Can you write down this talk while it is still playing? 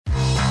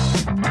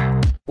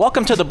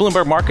Welcome to the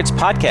Bloomberg Markets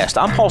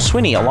Podcast. I'm Paul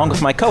Sweeney, along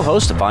with my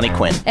co-host, Vonnie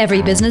Quinn.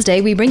 Every business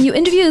day, we bring you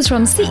interviews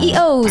from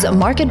CEOs,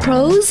 market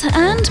pros,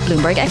 and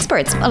Bloomberg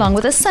experts, along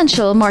with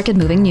essential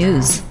market-moving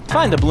news.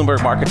 Find the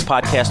Bloomberg Markets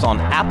Podcast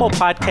on Apple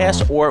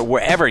Podcasts or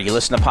wherever you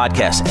listen to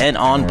podcasts and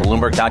on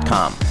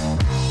Bloomberg.com.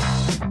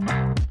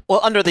 Well,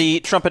 under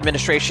the Trump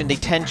administration, the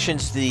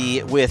tensions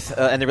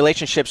and the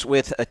relationships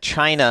with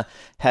China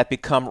have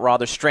become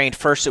rather strained.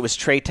 First, it was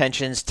trade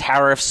tensions,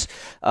 tariffs,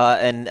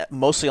 and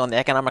mostly on the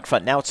economic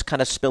front. Now it's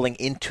kind of spilling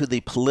into the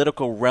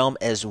political realm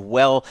as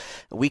well.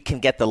 We can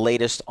get the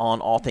latest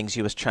on all things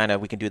U.S. China.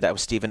 We can do that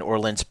with Stephen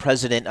Orlins,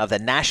 president of the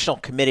National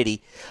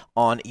Committee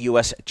on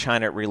U.S.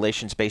 China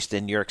Relations based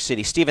in New York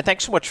City. Stephen,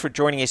 thanks so much for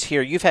joining us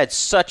here. You've had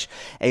such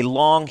a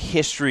long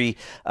history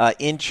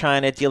in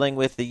China, dealing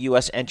with the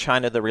U.S. and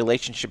China, the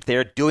relationship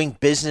there, doing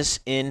business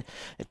in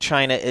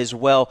China as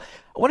well.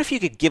 I wonder if you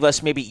could give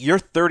us maybe your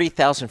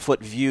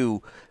 30,000-foot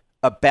view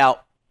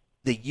about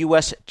the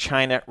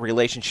U.S.-China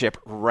relationship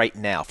right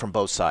now from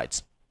both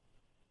sides.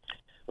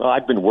 Well,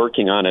 I've been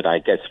working on it, I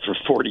guess, for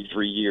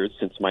 43 years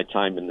since my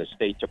time in the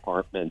State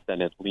Department,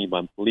 then at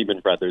Lehman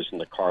Brothers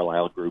and the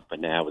Carlyle Group,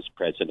 and now as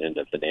president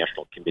of the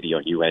National Committee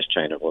on U.S.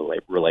 China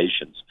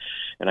Relations.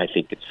 And I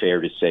think it's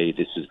fair to say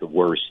this is the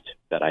worst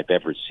that I've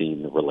ever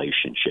seen the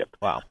relationship.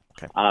 Wow.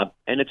 Okay.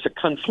 And it's a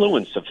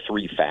confluence of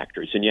three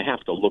factors, and you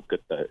have to look at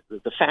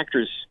the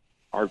factors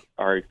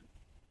are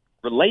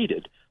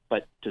related,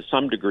 but to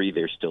some degree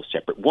they're still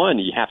separate. One,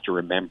 you have to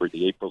remember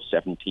the April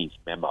 17th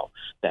memo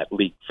that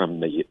leaked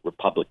from the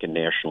Republican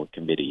National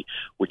Committee,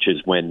 which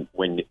is when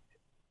the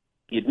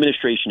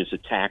administration is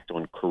attacked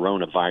on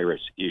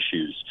coronavirus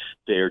issues,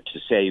 they're to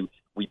say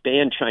we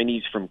ban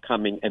Chinese from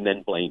coming and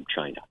then blame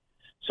China.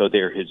 So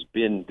there has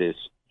been this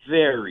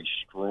very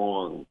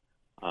strong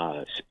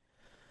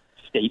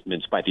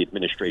statements by the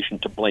administration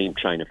to blame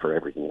China for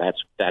everything.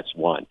 That's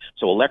one.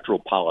 So electoral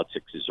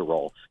politics is a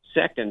role.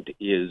 Second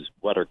is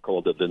what are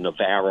called the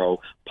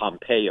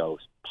Navarro-Pompeo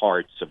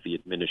parts of the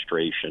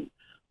administration,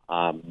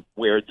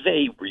 where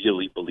they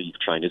really believe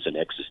China is an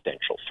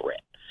existential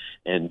threat,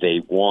 and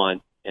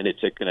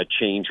it's going to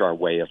change our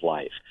way of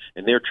life.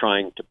 And they're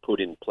trying to put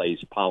in place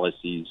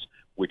policies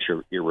which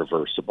are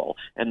irreversible.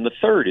 And the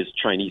third is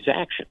Chinese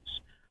actions,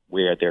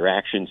 where their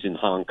actions in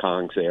Hong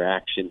Kong, their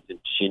actions in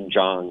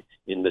Xinjiang,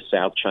 in the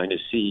South China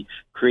Sea,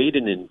 create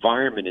an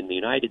environment in the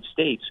United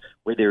States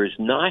where there is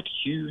not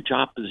huge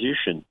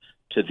opposition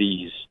to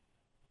these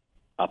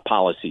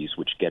policies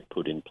which get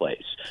put in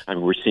place. I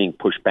mean, we're seeing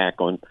pushback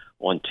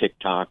on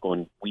TikTok,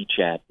 on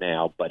WeChat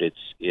now, but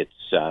it's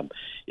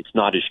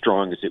not as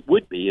strong as it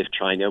would be if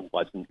China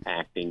wasn't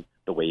acting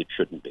the way it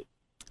shouldn't be.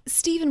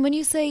 Stephen, when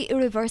you say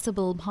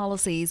irreversible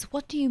policies,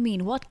 what do you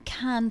mean? What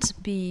can't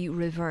be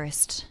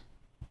reversed?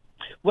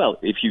 Well,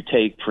 if you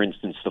take, for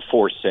instance, the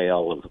forced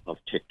sale of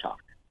TikTok,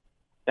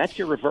 that's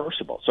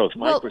irreversible. So if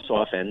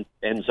Microsoft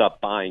ends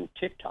up buying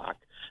TikTok,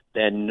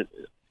 then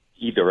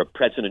either a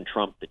President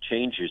Trump that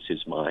changes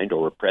his mind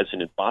or a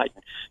President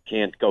Biden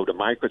can't go to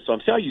Microsoft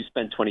and say, oh, you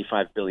spent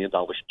 $25 billion.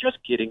 Just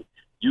kidding.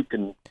 You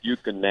can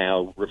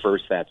now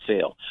reverse that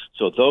sale.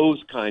 So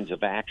those kinds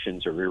of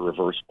actions are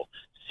irreversible.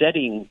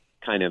 Setting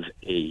kind of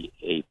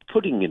a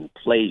putting in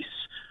place,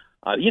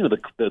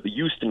 the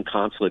Houston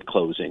consulate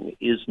closing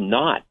is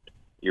not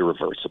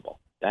irreversible.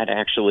 That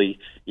actually,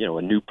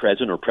 a new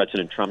president or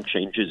President Trump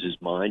changes his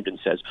mind and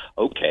says,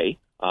 okay,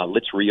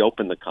 let's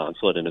reopen the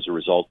consulate. And as a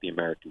result, the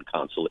American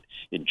consulate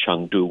in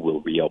Chengdu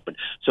will reopen.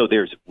 So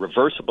there's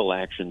reversible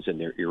actions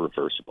and there are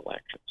irreversible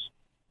actions.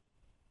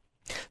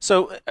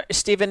 So,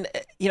 Stephen,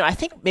 I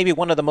think maybe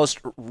one of the most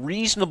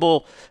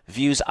reasonable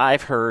views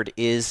I've heard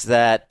is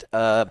that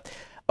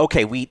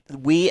okay,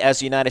 we as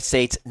the United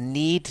States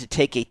need to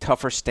take a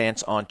tougher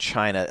stance on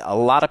China. A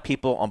lot of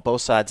people on both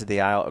sides of the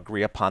aisle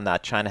agree upon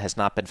that. China has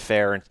not been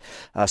fair in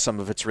some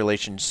of its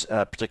relations,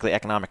 particularly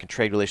economic and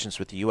trade relations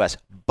with the U.S.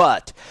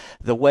 But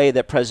the way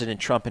that President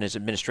Trump and his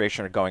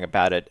administration are going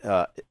about it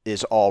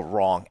is all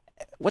wrong.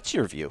 What's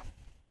your view?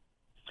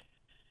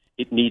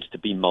 It needs to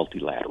be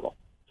multilateral.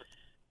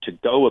 To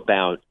go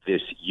about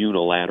this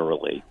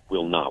unilaterally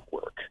will not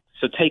work.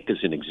 So take as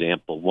an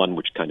example, one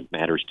which kind of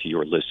matters to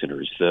your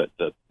listeners,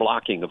 the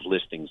blocking of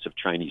listings of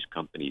Chinese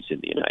companies in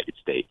the United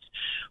States.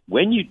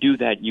 When you do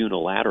that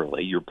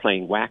unilaterally, you're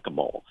playing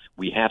whack-a-mole.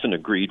 We haven't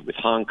agreed with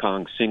Hong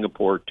Kong,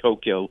 Singapore,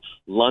 Tokyo,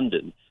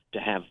 London to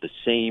have the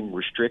same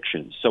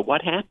restrictions. So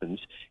what happens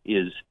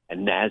is a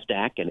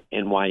NASDAQ and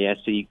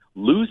NYSE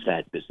lose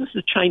that business.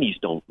 The Chinese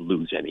don't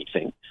lose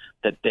anything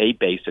that they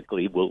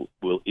basically will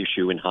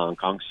issue in Hong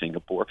Kong,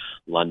 Singapore,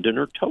 London,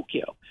 or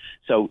Tokyo.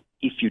 So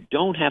if you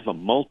don't have a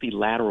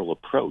multilateral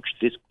approach,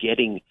 this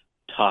getting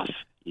tough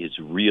is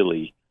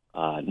really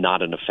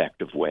not an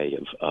effective way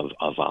of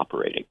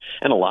operating.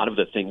 And a lot of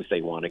the things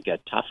they want to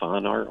get tough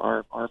on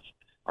are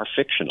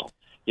fictional.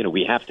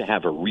 We have to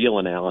have a real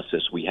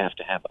analysis. We have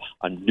to have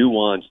a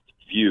nuanced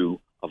view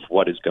of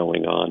what is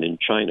going on in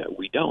China.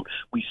 We don't.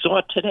 We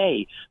saw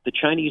today the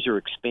Chinese are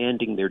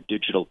expanding their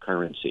digital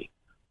currency.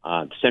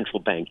 Central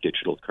bank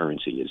digital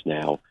currency is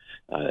now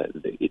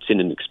It's in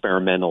an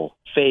experimental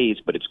phase,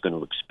 but it's going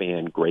to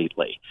expand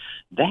greatly.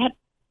 That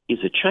is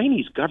a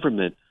Chinese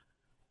government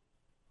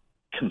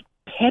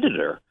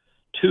competitor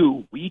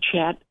to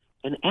WeChat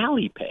and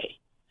Alipay.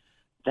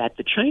 That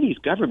the Chinese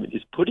government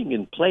is putting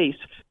in place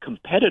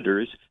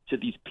competitors to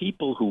these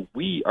people who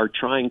we are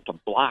trying to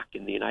block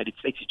in the United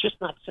States. It's just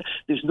not,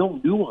 there's no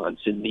nuance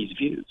in these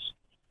views.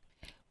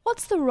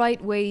 What's the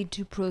right way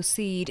to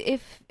proceed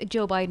if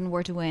Joe Biden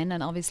were to win?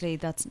 And obviously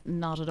that's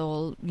not at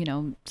all,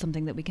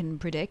 something that we can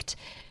predict.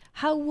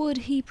 How would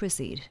he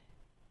proceed?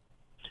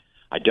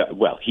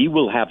 He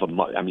will have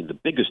the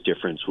biggest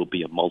difference will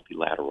be a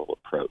multilateral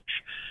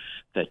approach.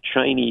 That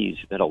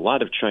a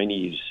lot of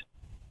Chinese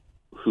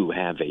who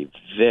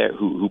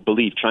who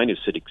believe China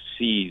should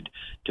succeed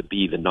to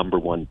be the number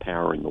one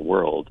power in the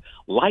world,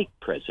 like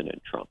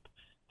President Trump,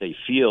 they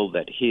feel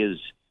that his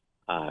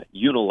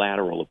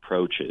unilateral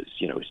approaches,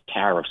 his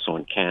tariffs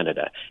on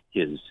Canada,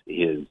 his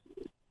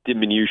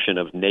diminution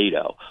of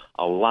NATO,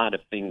 a lot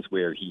of things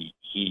where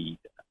he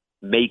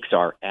makes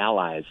our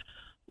allies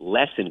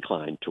less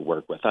inclined to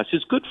work with us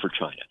is good for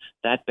China.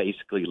 That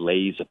basically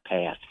lays a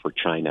path for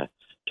China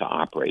to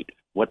operate.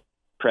 What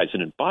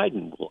President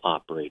Biden will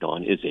operate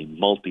on is a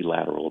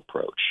multilateral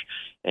approach,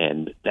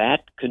 and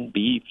that can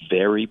be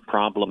very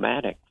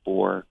problematic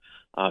for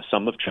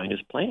some of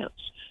China's plans.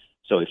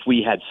 So if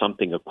we had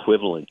something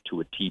equivalent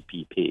to a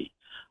TPP,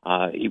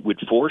 it would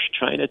force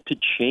China to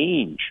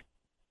change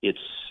its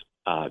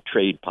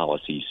trade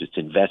policies, its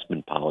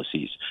investment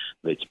policies,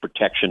 its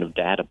protection of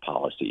data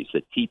policies.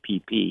 The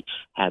TPP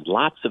had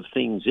lots of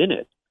things in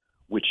it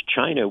which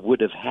China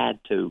would have had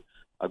to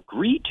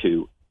agree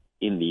to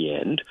in the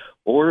end,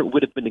 or it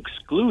would have been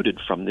excluded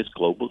from this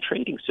global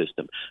trading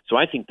system. So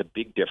I think the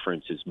big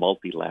difference is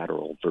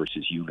multilateral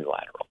versus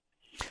unilateral.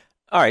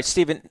 All right,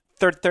 Stephen,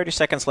 30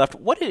 seconds left.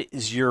 What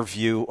is your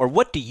view, or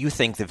what do you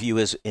think the view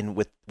is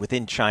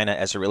within China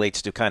as it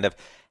relates to kind of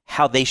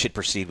how they should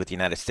proceed with the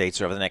United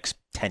States over the next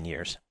 10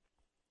 years?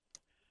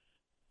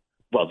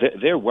 Well,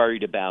 they're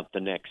worried about the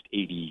next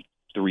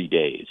 83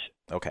 days.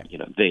 Okay.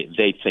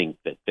 They think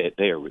that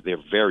they're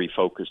very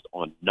focused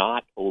on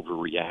not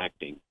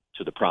overreacting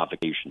to the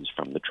provocations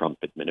from the Trump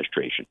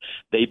administration.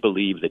 They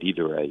believe that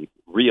either a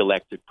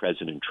re-elected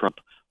President Trump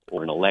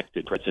or an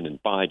elected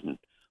President Biden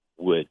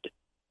would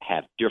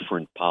have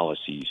different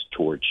policies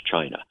towards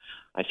China.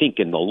 I think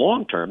in the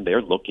long term,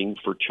 they're looking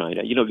for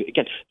China.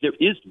 Again, there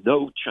is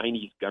no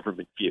Chinese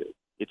government view.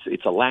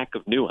 It's a lack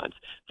of nuance.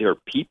 There are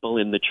people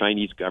in the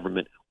Chinese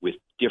government with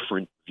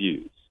different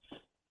views.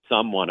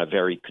 Some want a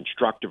very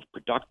constructive,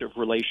 productive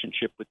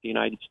relationship with the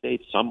United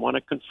States. Some want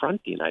to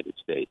confront the United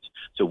States.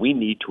 So we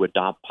need to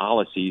adopt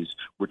policies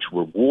which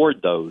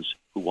reward those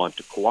who want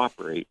to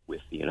cooperate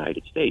with the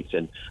United States.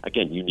 And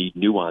again, you need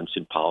nuance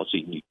in policy.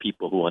 You need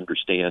people who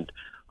understand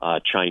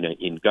China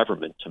in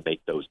government to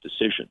make those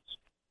decisions.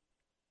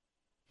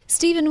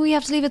 Stephen, we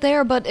have to leave it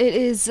there, but it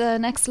is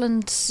an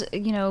excellent,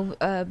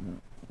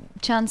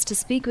 chance to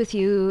speak with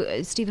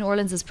you. Stephen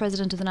Orlins is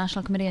president of the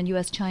National Committee on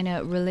U.S.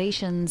 China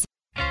Relations.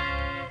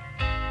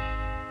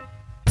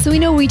 So we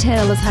know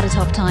retail has had a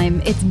tough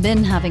time. It's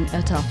been having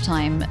a tough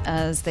time,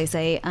 as they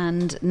say,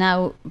 and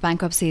now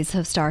bankruptcies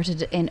have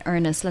started in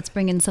earnest. Let's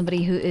bring in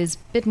somebody who is a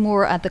bit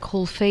more at the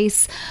cold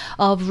face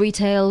of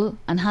retail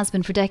and has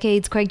been for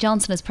decades. Craig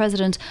Johnson is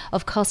president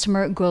of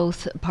Customer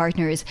Growth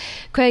Partners.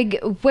 Craig,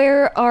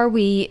 where are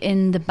we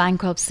in the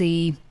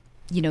bankruptcy,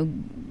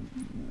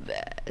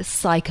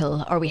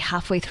 cycle? Are we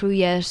halfway through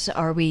yet?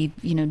 Are we,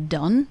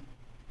 done?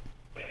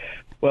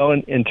 Well,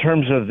 in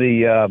terms of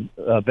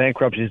the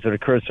bankruptcies that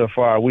occurred so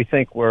far, we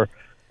think we're,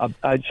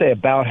 I'd say,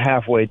 about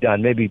halfway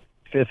done, maybe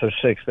fifth or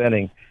sixth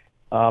inning.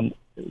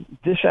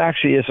 This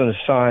actually isn't a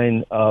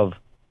sign of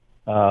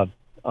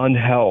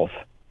unhealth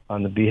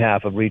on the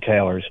behalf of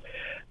retailers.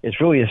 It's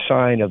really a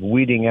sign of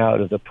weeding out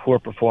of the poor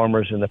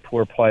performers and the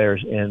poor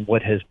players in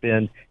what has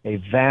been a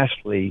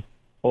vastly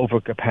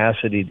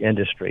overcapacitated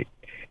industry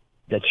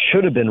that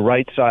should have been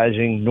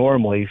right-sizing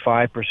normally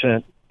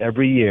 5%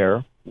 every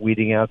year,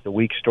 weeding out the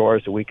weak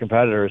stores, the weak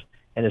competitors,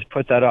 and has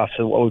put that off.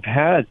 So what we've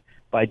had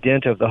by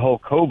dint of the whole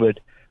COVID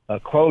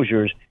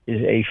closures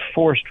is a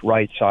forced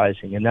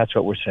right-sizing, and that's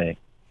what we're seeing.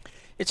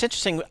 It's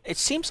interesting. It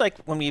seems like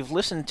when we've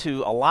listened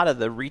to a lot of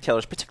the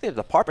retailers, particularly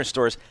the department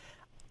stores,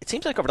 it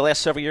seems like over the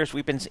last several years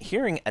we've been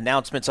hearing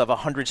announcements of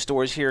 100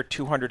 stores here,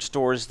 200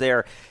 stores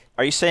there.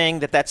 Are you saying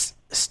that that's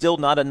still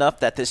not enough,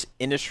 that this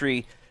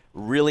industry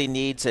really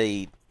needs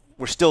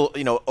we're still,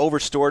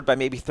 overstored by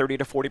maybe 30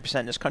 to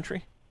 40% in this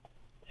country?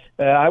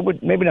 I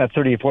would, maybe not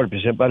 30 or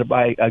 40%, but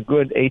by a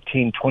good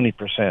 18,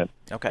 20%.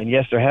 Okay. And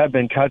yes, there have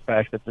been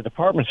cutbacks, but the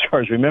department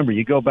stores, remember,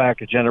 you go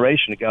back a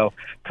generation ago,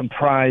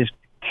 comprised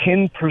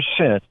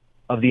 10%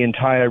 of the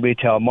entire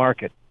retail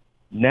market.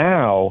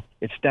 Now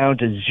it's down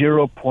to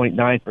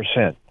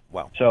 0.9%.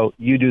 Wow. So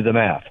you do the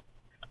math.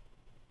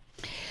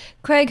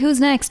 Craig, who's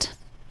next?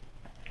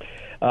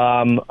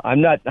 I'm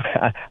not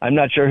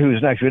sure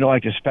who's next. We don't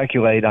like to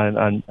speculate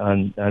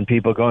on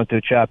people going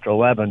through Chapter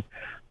 11.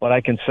 But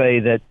I can say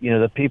that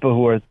the people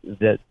who are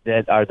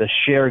that are the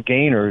share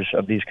gainers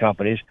of these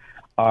companies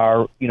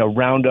are,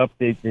 round up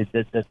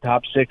the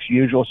top 6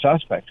 usual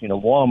suspects.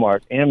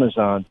 Walmart,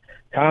 Amazon,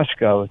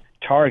 Costco,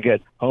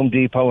 Target, Home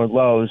Depot, and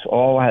Lowe's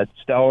all had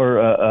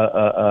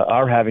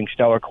are having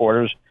stellar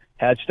quarters.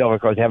 Had stellar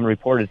quarters, haven't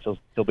reported till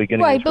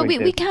beginning right, of this week. Right,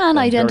 but we can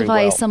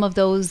identify well. some of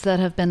those that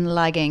have been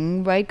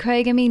lagging, right,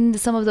 Craig? I mean,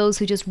 some of those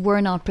who just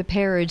were not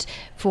prepared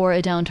for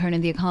a downturn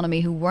in the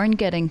economy, who weren't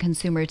getting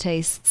consumer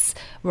tastes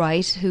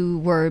right, who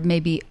were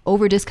maybe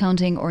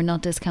over-discounting or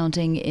not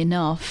discounting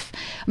enough.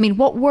 I mean,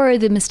 what were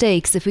the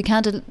mistakes? If we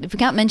can't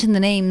mention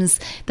the names,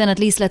 then at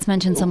least let's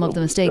mention some of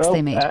the mistakes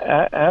they made.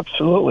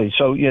 Absolutely.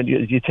 So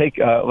you take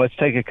let's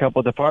take a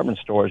couple of department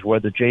stores,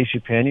 whether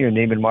JCPenney or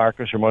Neiman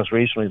Marcus, or most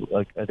recently,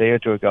 like a day or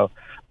two ago,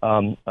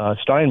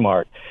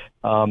 Steinmart.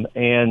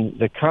 And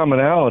the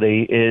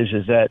commonality is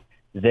that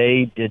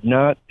they did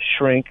not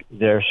shrink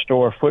their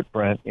store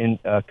footprint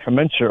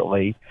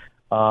commensurately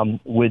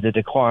with the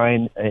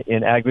decline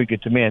in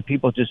aggregate demand.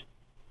 People just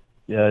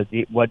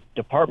what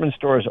department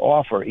stores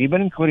offer,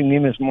 even including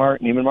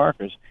Neiman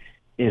Marcus,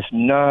 is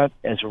not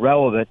as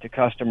relevant to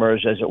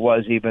customers as it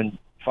was even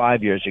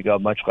 5 years ago,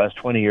 much less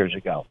 20 years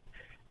ago.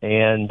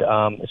 And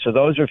so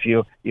those are a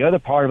few. The other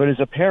part of it is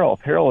apparel.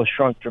 Apparel has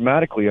shrunk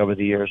dramatically over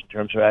the years in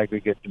terms of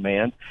aggregate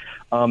demand,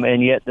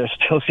 and yet there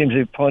still seems to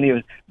be plenty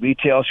of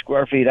retail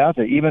square feet out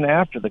there, even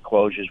after the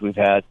closures we've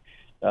had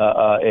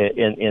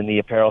in the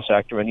apparel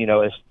sector. And,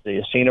 as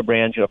the Ascena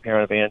brands,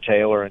 Parent Van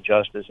Taylor and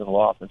Justice and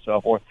Loft and so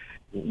forth,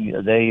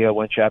 they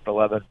went Chapter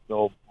 11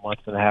 a month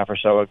and a half or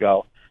so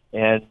ago.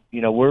 And,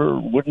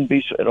 wouldn't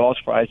be at all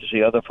surprised to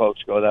see other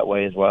folks go that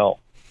way as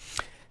well.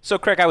 So,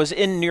 Craig, I was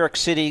in New York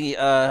City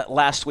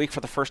last week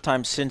for the first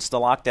time since the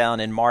lockdown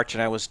in March,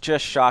 and I was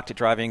just shocked at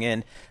driving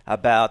in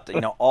about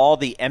all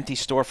the empty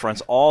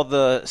storefronts, all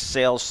the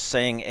sales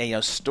saying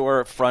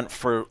storefront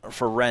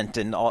for rent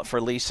and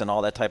for lease and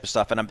all that type of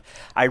stuff. And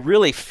I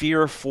really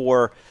fear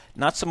for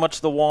not so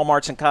much the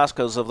Walmarts and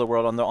Costco's of the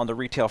world on the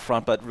retail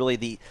front, but really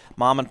the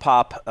mom and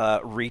pop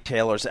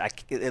retailers.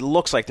 It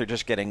looks like they're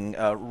just getting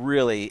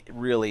really,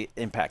 really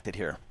impacted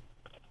here.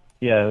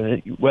 Yeah,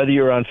 whether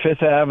you're on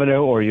Fifth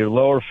Avenue or you're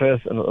Lower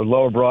Fifth or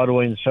Lower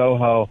Broadway in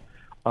Soho,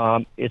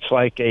 it's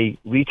like a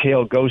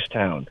retail ghost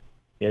town.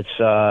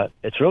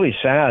 It's really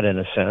sad in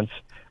a sense,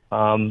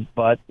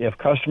 but if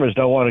customers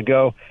don't want to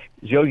go,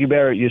 as Yogi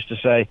Berra used to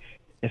say,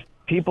 if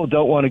people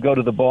don't want to go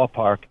to the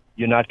ballpark,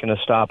 you're not going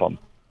to stop them.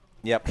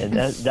 Yep. And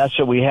that's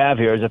what we have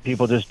here, is that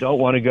people just don't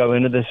want to go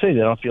into the city. They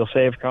don't feel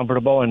safe,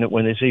 comfortable, and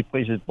when they see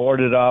places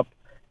boarded up,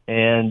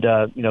 and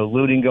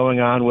looting going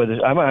on with it.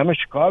 I'm a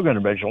Chicagoan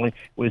originally.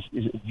 It's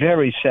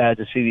very sad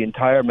to see the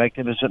entire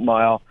Magnificent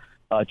Mile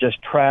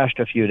just trashed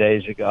a few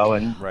days ago.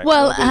 And right.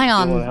 Well, hang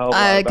on,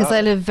 because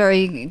I live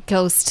very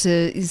close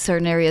to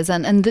certain areas,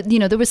 and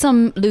there was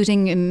some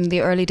looting in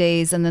the early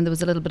days, and then there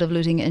was a little bit of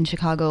looting in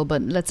Chicago.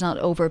 But let's not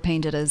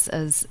overpaint it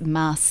as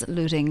mass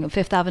looting.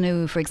 Fifth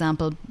Avenue, for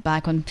example,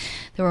 back when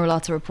there were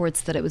lots of reports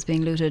that it was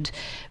being looted,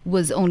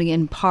 was only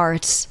in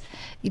part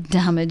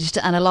damaged,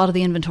 and a lot of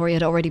the inventory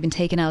had already been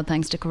taken out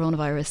thanks to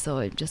coronavirus. So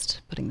I'm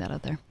just putting that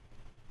out there.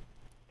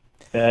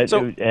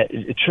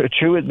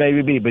 True it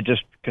may be, but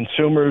just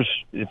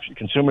if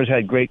consumers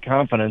had great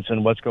confidence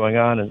in what's going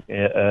on,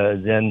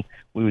 then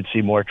we would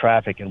see more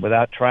traffic. And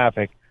without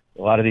traffic,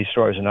 a lot of these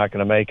stores are not going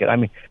to make it. I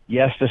mean,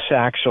 yes, the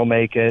Saks will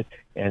make it,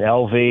 and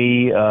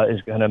LV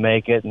is going to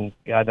make it, and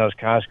God knows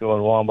Costco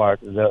and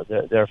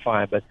Walmart, they're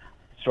fine. But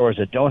stores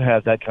that don't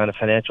have that kind of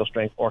financial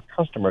strength or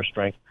customer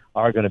strength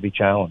are going to be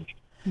challenged.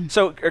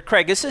 So,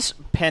 Craig, is this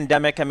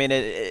pandemic, I mean,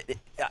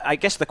 I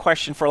guess the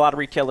question for a lot of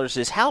retailers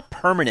is how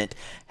permanent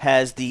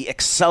has the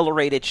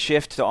accelerated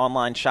shift to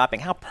online shopping,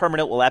 how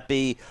permanent will that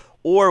be?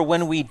 Or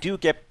when we do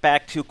get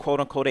back to,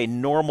 quote unquote, a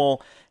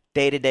normal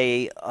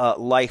day-to-day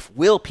life,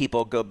 will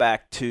people go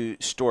back to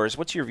stores?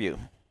 What's your view?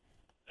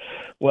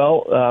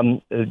 Well,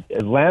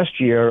 last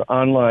year,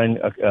 online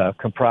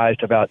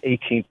comprised about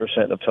 18%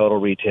 of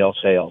total retail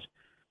sales.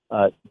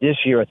 This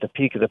year, at the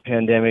peak of the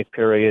pandemic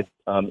period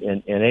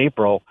in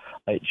April,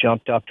 it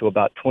jumped up to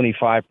about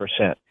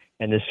 25%,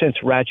 and has since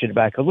ratcheted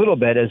back a little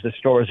bit as the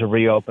stores have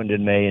reopened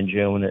in May and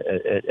June,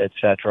 et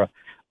cetera.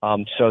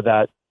 So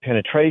that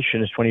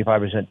penetration is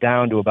 25%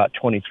 down to about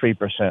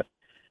 23%.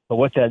 But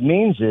what that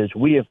means is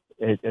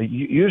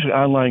usually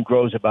online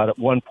grows about at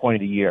 1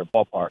 point a year,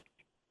 ballpark.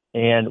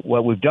 And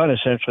what we've done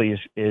essentially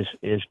is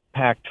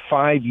packed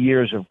 5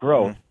 years of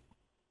growth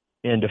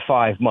into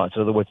 5 months,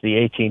 in other words, the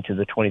 18 to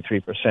the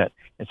 23%.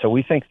 And so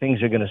we think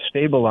things are going to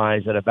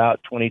stabilize at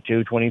about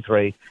 22,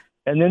 23,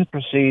 and then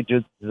proceed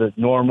to the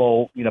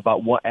normal,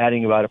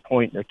 adding about a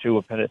point or two,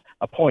 a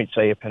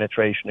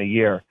penetration a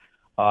year.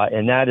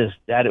 And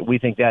we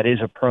think that is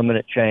a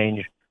permanent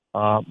change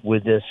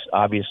with this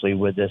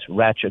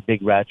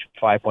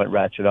 5-point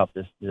ratchet up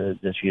this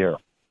year.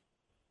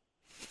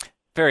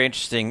 Very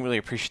interesting. Really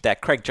appreciate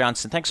that. Craig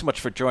Johnson, thanks so much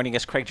for joining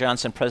us. Craig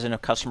Johnson, President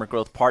of Customer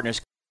Growth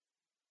Partners.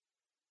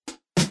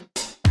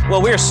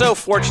 Well, we are so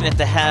fortunate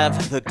to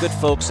have the good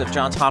folks of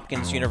Johns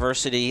Hopkins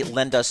University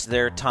lend us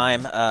their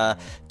time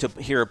to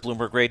here at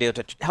Bloomberg Radio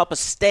to help us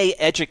stay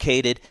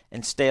educated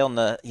and stay on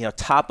the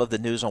top of the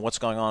news on what's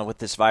going on with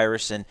this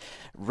virus and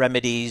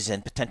remedies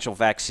and potential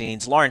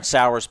vaccines. Lauren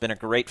Sauer has been a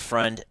great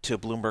friend to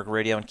Bloomberg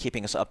Radio and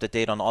keeping us up to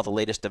date on all the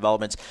latest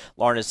developments.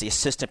 Lauren is the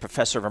assistant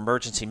professor of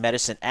emergency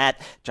medicine at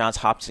Johns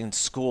Hopkins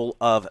School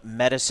of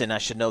Medicine. I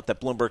should note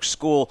that Bloomberg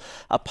School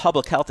of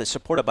Public Health is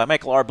supported by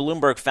Michael R.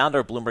 Bloomberg, founder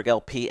of Bloomberg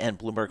LP and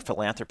Bloomberg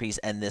Philanthropies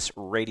and this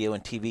radio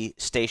and TV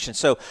station.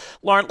 So,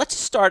 Lauren, let's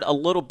start a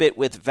little bit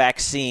with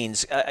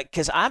vaccines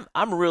because I'm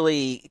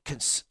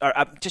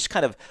just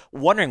kind of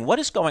wondering what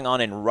is going on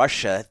in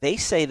Russia. They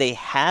say they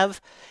have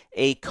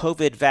a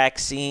COVID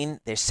vaccine.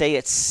 They say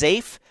it's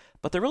safe,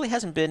 but there really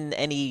hasn't been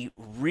any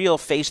real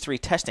phase 3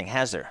 testing,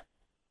 has there?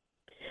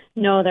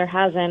 No, there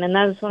hasn't. And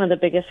that is one of the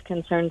biggest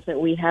concerns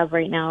that we have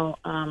right now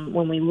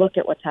when we look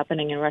at what's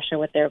happening in Russia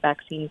with their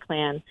vaccine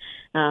plan.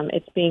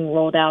 It's being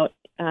rolled out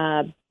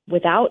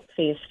without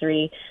phase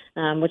 3,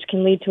 which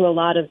can lead to a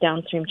lot of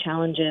downstream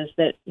challenges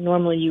that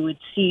normally you would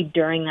see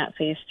during that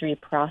phase 3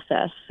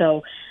 process.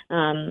 So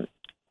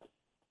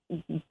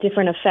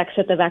different effects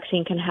that the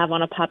vaccine can have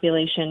on a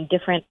population,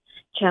 different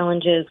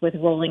challenges with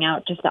rolling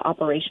out just the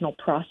operational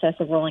process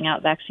of rolling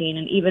out vaccine,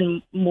 and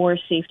even more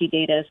safety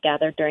data is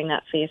gathered during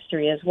that phase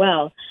 3 as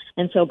well.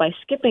 And so by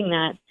skipping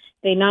that,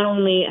 they not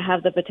only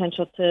have the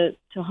potential to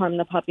harm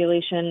the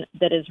population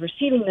that is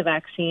receiving the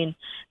vaccine,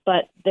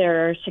 but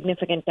there are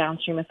significant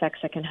downstream effects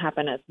that can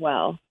happen as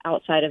well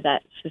outside of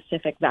that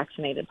specific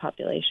vaccinated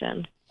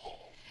population.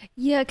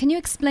 Yeah, can you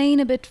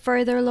explain a bit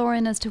further,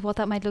 Lauren, as to what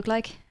that might look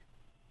like?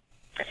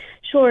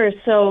 Sure.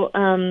 So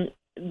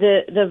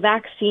the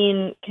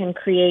vaccine can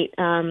create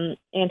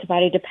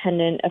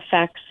antibody-dependent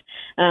effects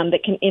that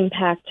can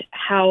impact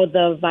how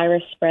the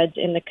virus spreads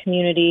in the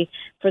community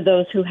for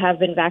those who have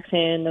been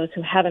vaccinated and those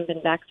who haven't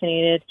been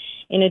vaccinated.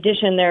 In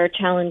addition, there are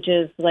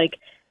challenges like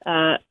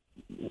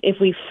if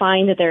we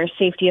find that there are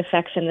safety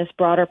effects in this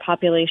broader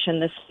population,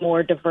 this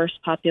more diverse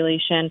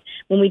population.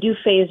 When we do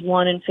phase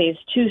 1 and phase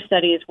 2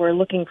 studies, we're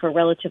looking for a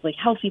relatively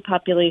healthy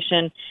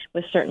population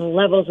with certain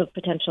levels of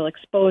potential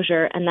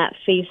exposure, and that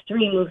phase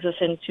 3 moves us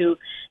into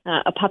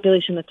a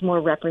population that's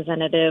more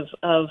representative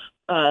of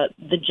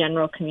the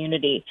general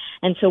community.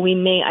 And so we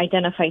may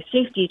identify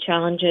safety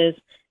challenges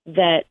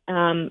that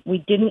we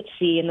didn't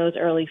see in those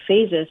early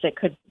phases that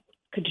could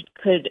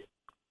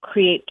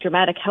create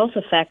dramatic health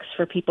effects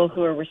for people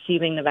who are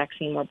receiving the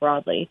vaccine more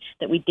broadly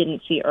that we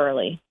didn't see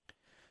early.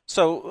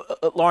 So,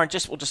 Lauren,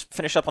 we'll just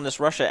finish up on this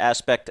Russia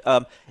aspect.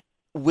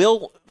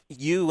 Will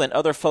you and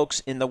other folks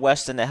in the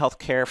West in the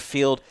healthcare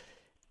field,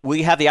 will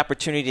you have the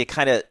opportunity to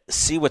kind of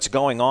see what's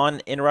going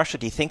on in Russia?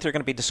 Do you think they're going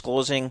to be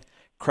disclosing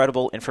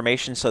credible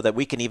information so that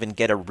we can even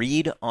get a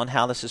read on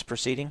how this is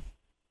proceeding?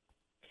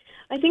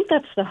 I think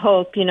that's the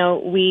hope.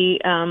 We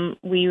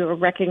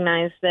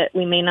recognize that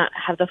we may not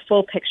have the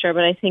full picture,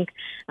 but I think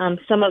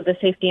some of the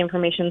safety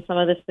information, some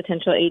of this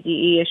potential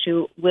ADE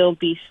issue will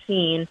be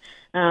seen,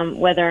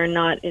 whether or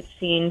not it's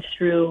seen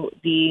through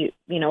the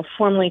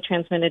formally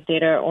transmitted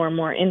data or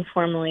more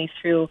informally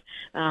through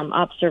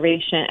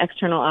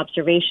external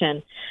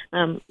observation.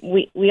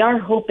 We are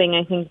hoping,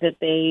 I think, that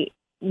they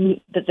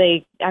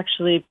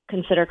actually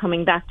consider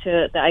coming back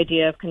to the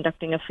idea of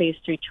conducting a phase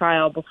 3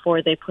 trial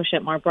before they push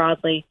it more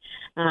broadly.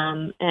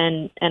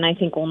 And I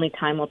think only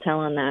time will tell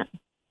on that.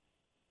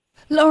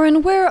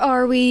 Lauren, where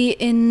are we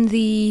in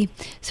the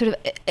sort of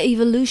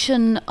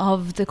evolution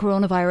of the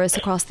coronavirus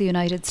across the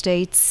United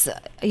States?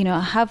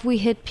 Have we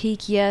hit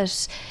peak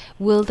yet?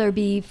 Will there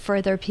be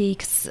further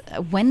peaks?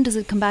 When does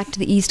it come back to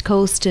the East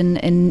Coast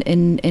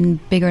in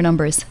bigger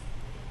numbers?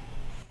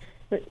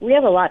 We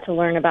have a lot to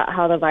learn about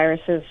how the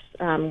virus is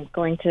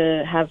going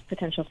to have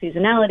potential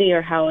seasonality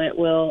or how it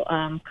will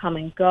come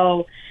and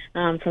go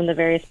from the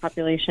various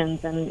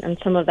populations. And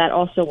some of that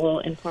also will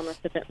inform us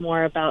a bit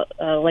more about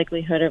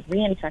likelihood of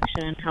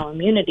reinfection and how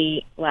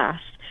immunity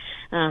lasts.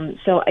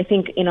 So I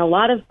think in a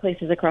lot of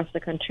places across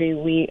the country,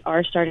 we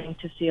are starting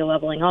to see a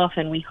leveling off,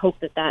 and we hope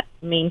that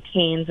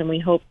maintains, and we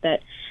hope that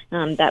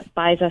that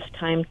buys us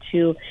time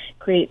to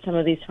create some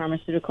of these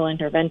pharmaceutical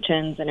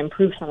interventions and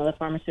improve some of the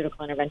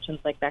pharmaceutical interventions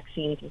like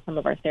vaccines and some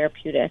of our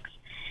therapeutics.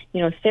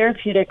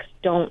 Therapeutics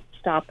don't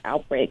stop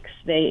outbreaks.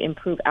 They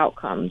improve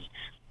outcomes.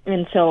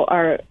 And so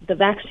the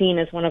vaccine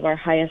is one of our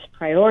highest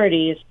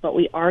priorities, but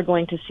we are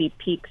going to see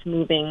peaks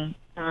moving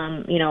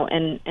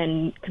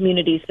and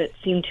communities that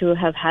seem to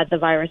have had the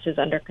virus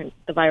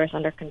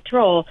under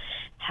control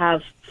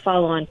have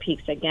follow-on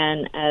peaks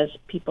again as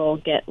people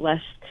get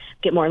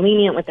more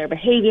lenient with their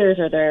behaviors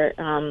or their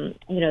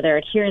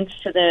adherence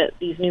to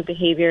these new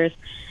behaviors,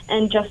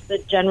 and just the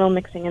general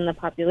mixing in the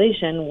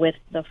population with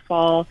the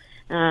fall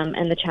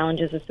and the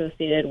challenges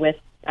associated with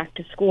back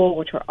to school,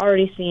 which we're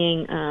already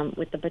seeing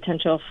with the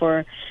potential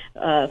for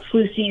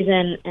flu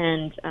season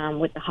and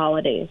with the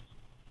holidays.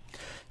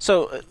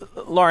 So,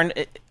 Lauren,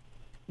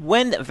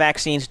 when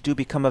vaccines do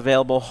become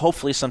available,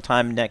 hopefully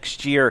sometime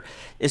next year,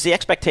 is the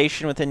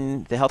expectation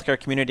within the healthcare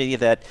community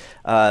that,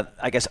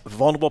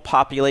 vulnerable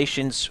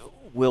populations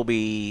will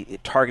be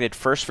targeted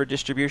first for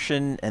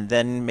distribution and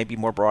then maybe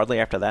more broadly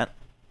after that?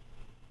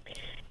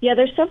 Yeah,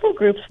 there's several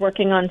groups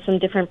working on some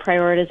different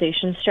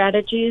prioritization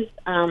strategies.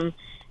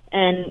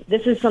 And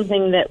this is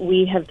something that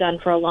we have done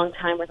for a long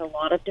time with a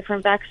lot of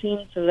different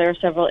vaccines. So there are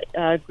several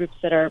groups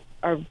that are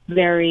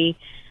very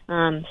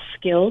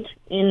skilled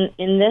in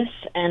this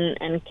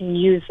and can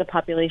use the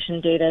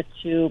population data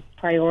to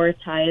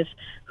prioritize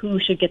who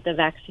should get the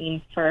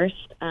vaccine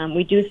first.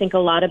 We do think a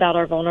lot about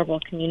our vulnerable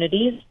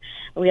communities.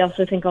 We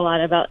also think a lot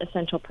about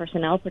essential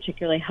personnel,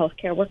 particularly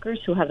healthcare workers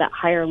who have that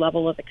higher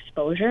level of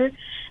exposure.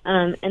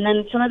 And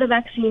then some of the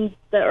vaccines,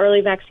 the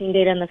early vaccine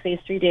data and the phase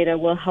 3 data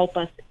will help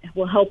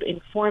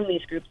inform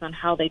these groups on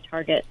how they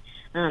target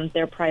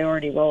their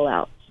priority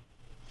rollouts.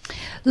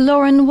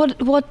 Lauren,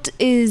 what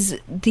is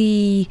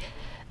the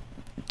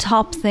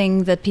top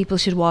thing that people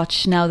should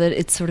watch now that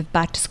it's sort of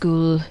back to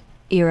school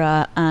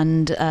era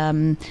and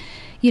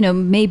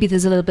maybe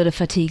there's a little bit of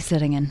fatigue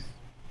setting in?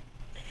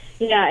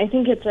 Yeah, I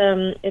think it's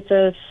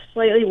a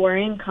slightly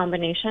worrying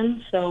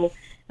combination. So,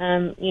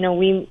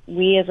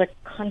 we as a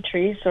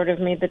country sort of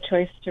made the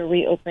choice to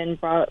reopen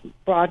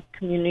broad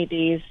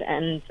communities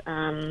and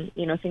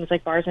things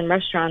like bars and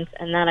restaurants,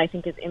 and that I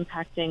think is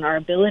impacting our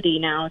ability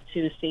now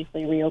to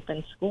safely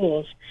reopen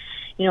schools.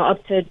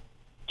 Up to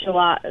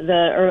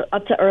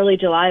early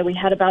July, we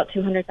had about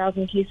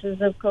 200,000 cases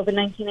of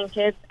COVID-19 in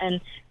kids,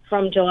 and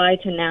from July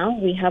to now,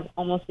 we have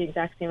almost the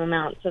exact same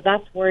amount. So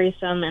that's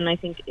worrisome, and I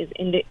think is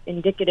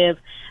indicative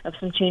of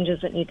some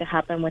changes that need to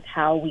happen with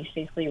how we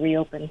safely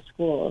reopen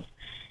schools.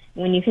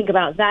 When you think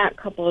about that,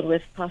 coupled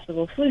with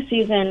possible flu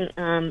season,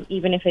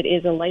 even if it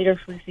is a lighter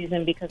flu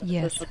season because of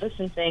social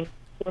distancing,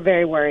 we're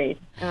very worried,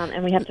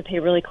 and we have to pay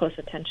really close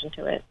attention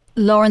to it.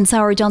 Lauren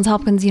Sauer, Johns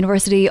Hopkins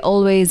University,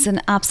 always an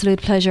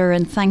absolute pleasure,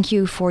 and thank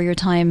you for your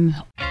time.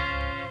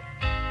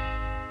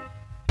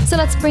 So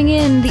let's bring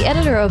in the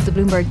editor of the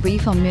Bloomberg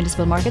Brief on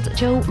municipal markets,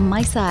 Joe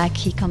Mysak.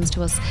 He comes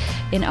to us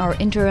in our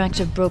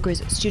Interactive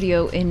Brokers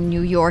studio in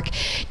New York.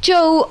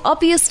 Joe,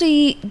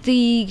 obviously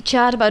the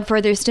chat about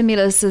further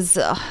stimulus is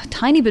a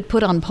tiny bit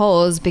put on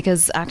pause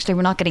because actually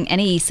we're not getting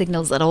any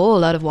signals at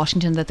all out of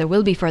Washington that there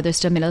will be further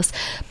stimulus,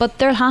 but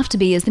there'll have to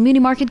be. Is the muni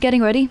market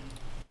getting ready?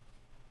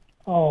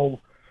 Oh,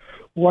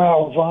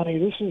 wow, Vonnie,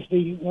 this is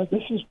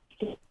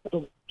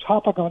the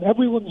topic on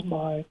everyone's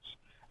minds.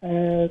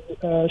 And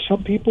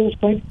some people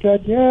think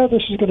that,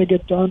 this is going to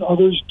get done.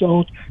 Others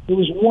don't. There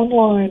was one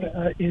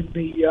line in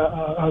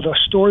the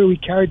story we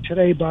carried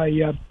today by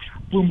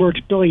Bloomberg's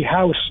Billy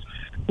House,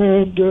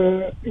 and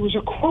it was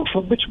a quote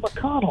from Mitch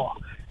McConnell,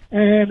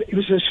 and it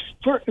was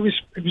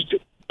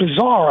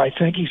bizarre. I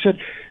think he said,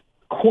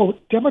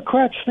 quote,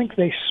 "Democrats think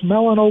they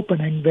smell an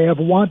opening they have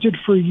wanted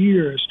for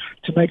years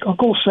to make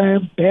Uncle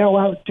Sam bail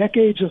out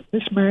decades of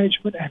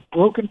mismanagement and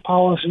broken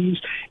policies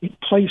in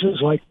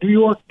places like New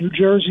York, New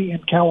Jersey,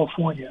 and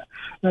California."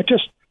 Now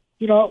just,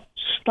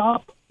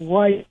 stop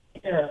right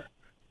there.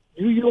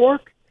 New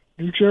York,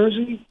 New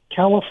Jersey,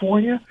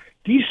 California,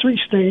 these three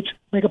states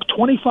make up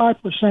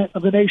 25%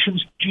 of the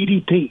nation's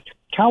GDP.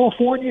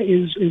 California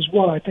is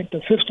what I think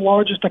the fifth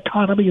largest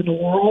economy in the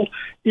world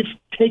if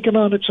taken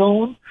on its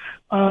own.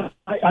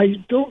 I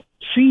don't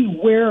see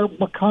where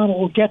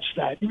McConnell gets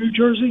that. New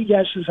Jersey,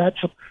 yes, has had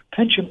some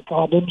pension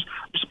problems.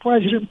 I'm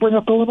surprised he didn't bring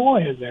up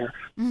Illinois in there.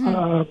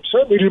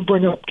 Certainly didn't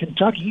bring up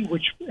Kentucky,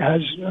 which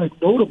has a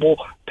notable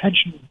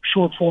pension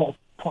shortfall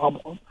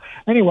problem.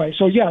 Anyway,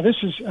 so this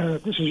is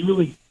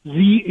really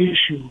the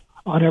issue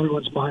on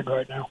everyone's mind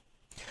right now.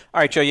 All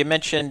right, Joe, you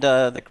mentioned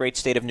the great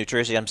state of New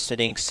Jersey. I'm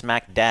sitting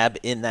smack dab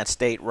in that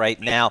state right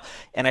now.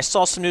 And I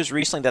saw some news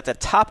recently that the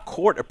top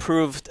court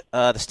approved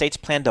the state's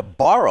plan to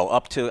borrow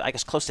up to, I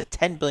guess, close to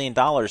 $10 billion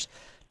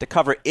to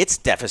cover its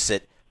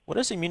deficit. What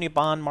does the muni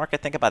bond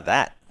market think about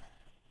that?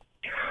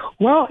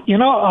 Well,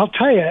 I'll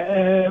tell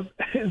you,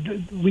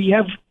 we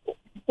have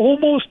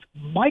almost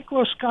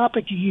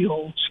microscopic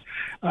yields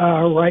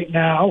right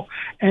now.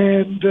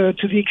 And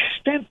to the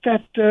extent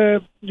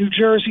that New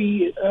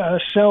Jersey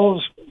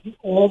sells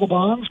all the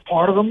bonds,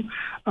 part of them,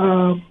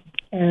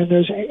 and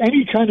there's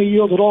any kind of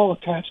yield at all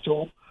attached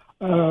to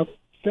them,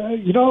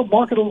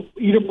 market will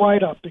eat them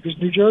right up because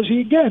New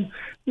Jersey, again,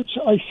 it's,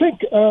 I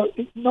think,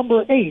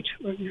 number 8,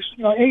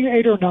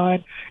 8 or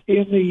 9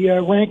 in the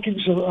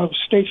rankings of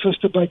states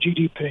listed by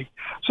GDP.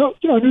 So,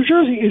 New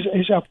Jersey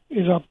is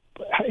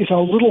a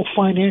little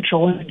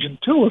financial engine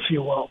too, if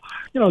you will.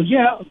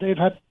 They've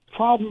had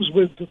problems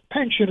with the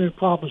pension and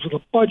problems with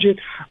the budget.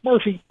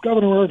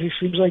 Governor Murphy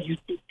seems like he's,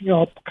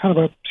 kind of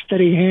a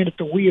steady hand at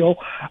the wheel.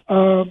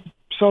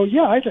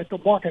 I think the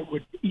market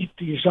would eat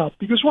these up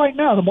because right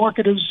now the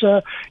market is,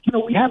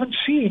 we haven't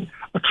seen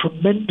a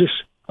tremendous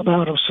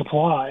amount of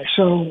supply.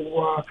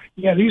 So,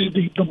 these are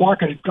the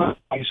market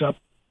guys up.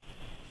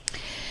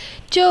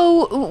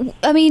 Joe,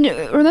 I mean,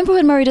 remember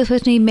when Meredith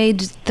Whitney made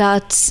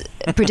that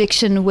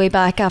prediction way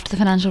back after the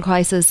financial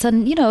crisis?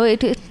 And,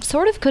 it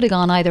sort of could have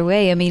gone either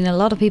way. I mean, a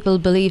lot of people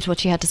believed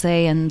what she had to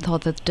say and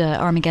thought that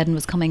Armageddon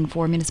was coming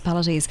for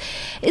municipalities.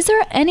 Is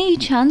there any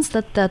chance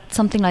that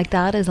something like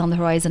that is on the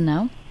horizon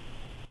now?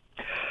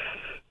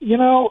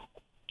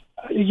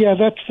 Yeah,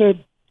 that's the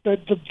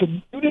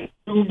Munis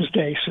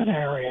doomsday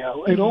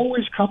scenario. It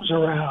always comes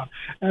around.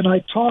 And I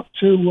talked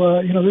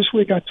to, this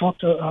week I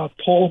talked to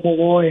Paul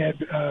Malloy at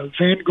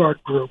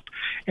Vanguard Group,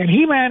 and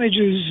he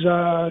manages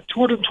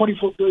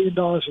 $224 billion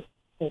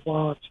of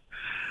bonds,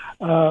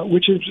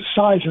 which is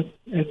size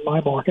in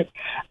my market.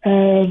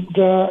 And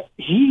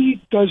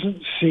he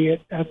doesn't see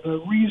it. And the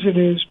reason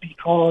is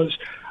because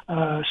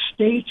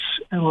states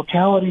and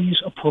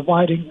localities are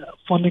providing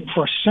funding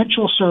for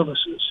essential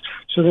services.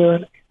 So they're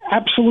an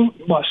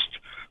absolute must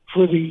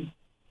for the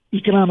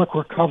economic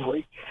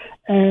recovery.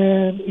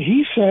 And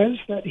he says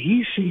that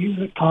he sees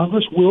that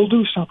Congress will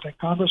do something.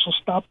 Congress will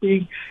stop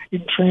being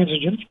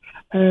intransigent.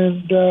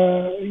 And,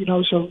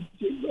 so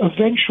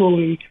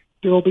eventually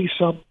there will be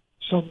some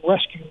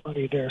rescue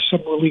money there,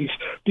 some relief,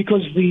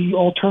 because the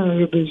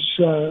alternative is,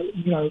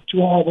 too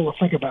horrible to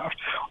think about.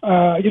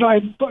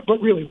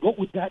 But really, what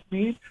would that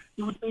mean?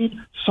 It would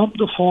mean some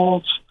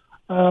defaults,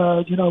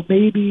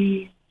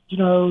 maybe,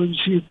 you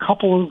see a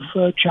couple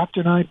of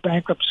Chapter 9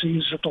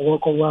 bankruptcies at the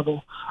local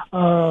level.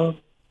 But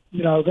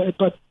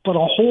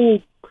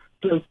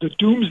the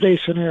doomsday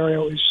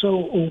scenario is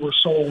so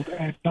oversold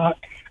and not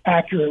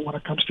accurate when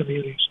it comes to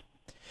munis.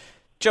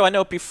 Joe, I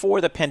know before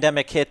the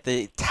pandemic hit,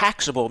 the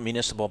taxable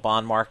municipal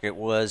bond market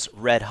was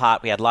red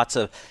hot. We had lots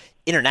of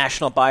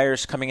international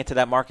buyers coming into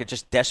that market,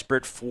 just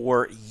desperate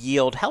for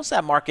yield. How's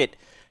that market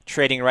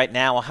trading right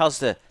now? How's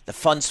the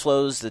funds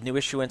flows, the new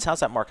issuance?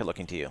 How's that market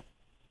looking to you?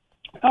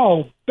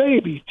 Oh,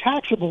 baby,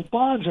 taxable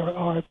bonds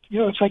are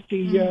it's like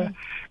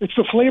it's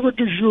the flavor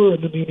du jour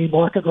in the muni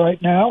market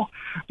right now,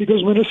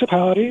 because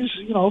municipalities,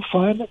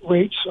 find that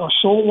rates are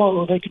so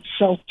low they can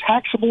sell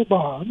taxable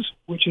bonds,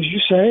 which, as you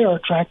say, are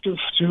attractive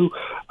to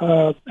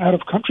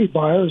out-of-country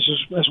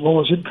buyers as well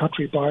as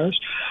in-country buyers.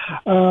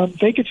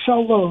 They could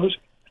sell those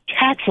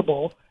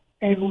taxable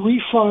and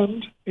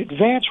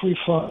advance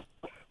refund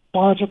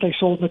bonds that they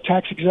sold in the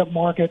tax-exempt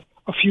market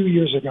a few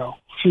years ago,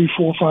 3,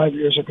 4, 5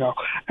 years ago.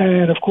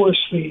 And, of course,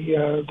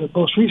 the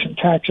most recent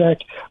Tax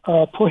Act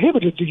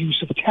prohibited the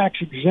use of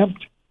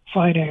tax-exempt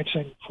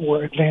financing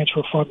for advance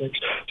refundings.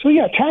 So,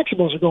 yeah,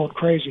 taxables are going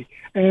crazy.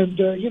 And,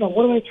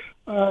 what are they?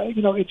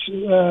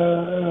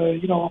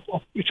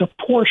 It's a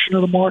portion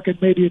of the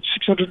market. Maybe it's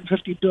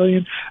 $650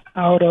 billion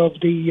out of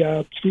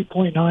the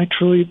 $3.9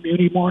 trillion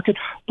muni market.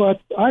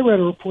 But I read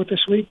a report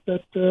this week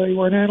that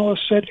where an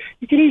analyst said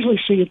you can easily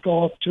see it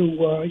go up to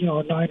a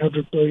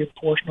 $900 billion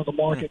portion of the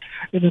market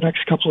in the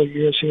next couple of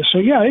years here. So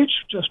yeah, it's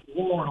just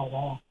roaring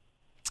along.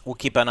 We'll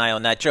keep an eye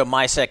on that. Joe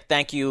Mysak,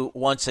 thank you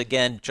once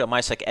again. Joe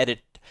Mysak,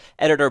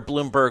 editor,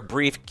 Bloomberg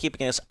Brief,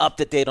 keeping us up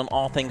to date on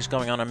all things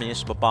going on in the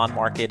municipal bond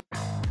market.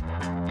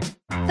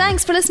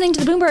 Thanks for listening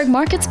to the Bloomberg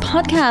Markets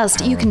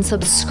podcast. You can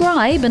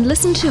subscribe and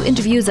listen to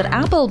interviews at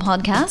Apple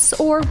Podcasts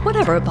or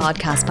whatever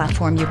podcast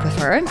platform you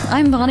prefer.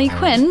 I'm Vonnie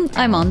Quinn.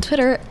 I'm on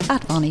Twitter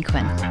at Vonnie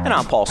Quinn. And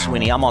I'm Paul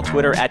Sweeney. I'm on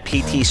Twitter at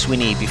PT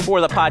Sweeney. Before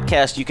the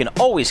podcast, you can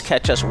always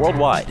catch us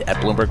worldwide at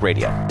Bloomberg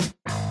Radio.